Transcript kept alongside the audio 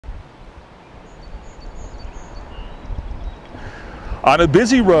On a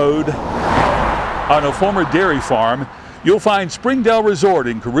busy road, on a former dairy farm, you'll find Springdale Resort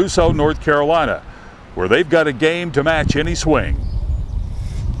in Cruso, North Carolina, where they've got a game to match any swing.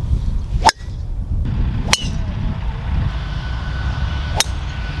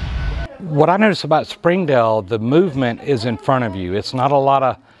 What I notice about Springdale, the movement is in front of you. It's not a lot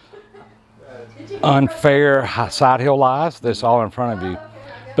of unfair side hill lies. That's all in front of you.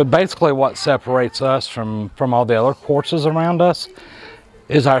 But basically what separates us from all the other courses around us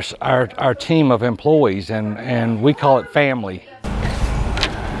is our team of employees, and we call it family.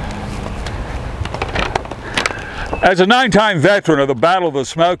 As a 9-time veteran of the Battle of the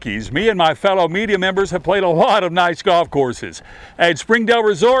Smokies, me and my fellow media members have played a lot of nice golf courses. At Springdale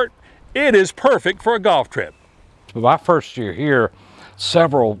Resort, it is perfect for a golf trip. My first year here,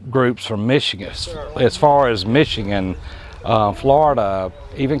 several groups from Michigan, as far as Michigan, Florida,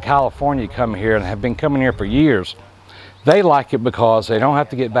 even California, come here and have been coming here for years. They like it because they don't have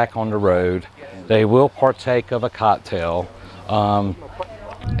to get back on the road. They will partake of a cocktail.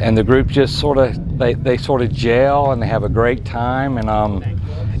 And the group just sort of, they sort of gel and they have a great time. And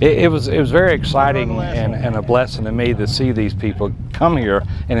it was very exciting and a blessing to me to see these people come here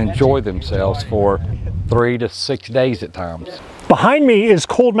and enjoy themselves for 3 to 6 days at times. Behind me is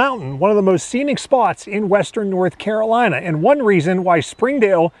Cold Mountain, one of the most scenic spots in western North Carolina, and one reason why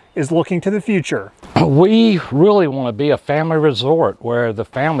Springdale is looking to the future. We really want to be a family resort where the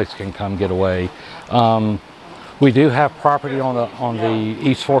families can come get away. We do have property on the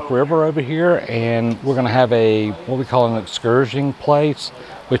East Fork River over here, and we're going to have what we call an excursion place,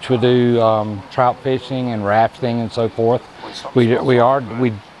 which we do trout fishing and rafting and so forth. We are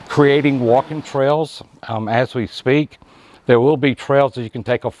creating walking trails as we speak. There will be trails that you can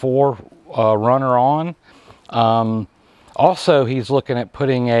take a 4-runner on. Also, he's looking at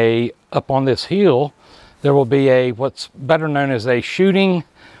putting up on this hill, there will be what's better known as a shooting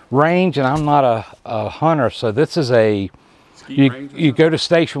range, and I'm not a hunter, so this is you go to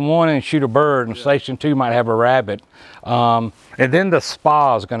station 1 and shoot a bird, and station 2 might have a rabbit. And then the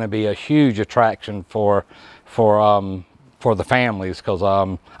spa is going to be a huge attraction for the families, because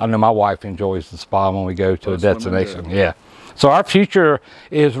I know my wife enjoys the spa when we go to a destination. Yeah. So our future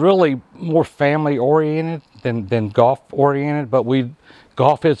is really more family oriented than golf oriented, but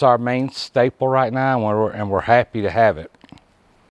golf is our main staple right now, and we're happy to have it.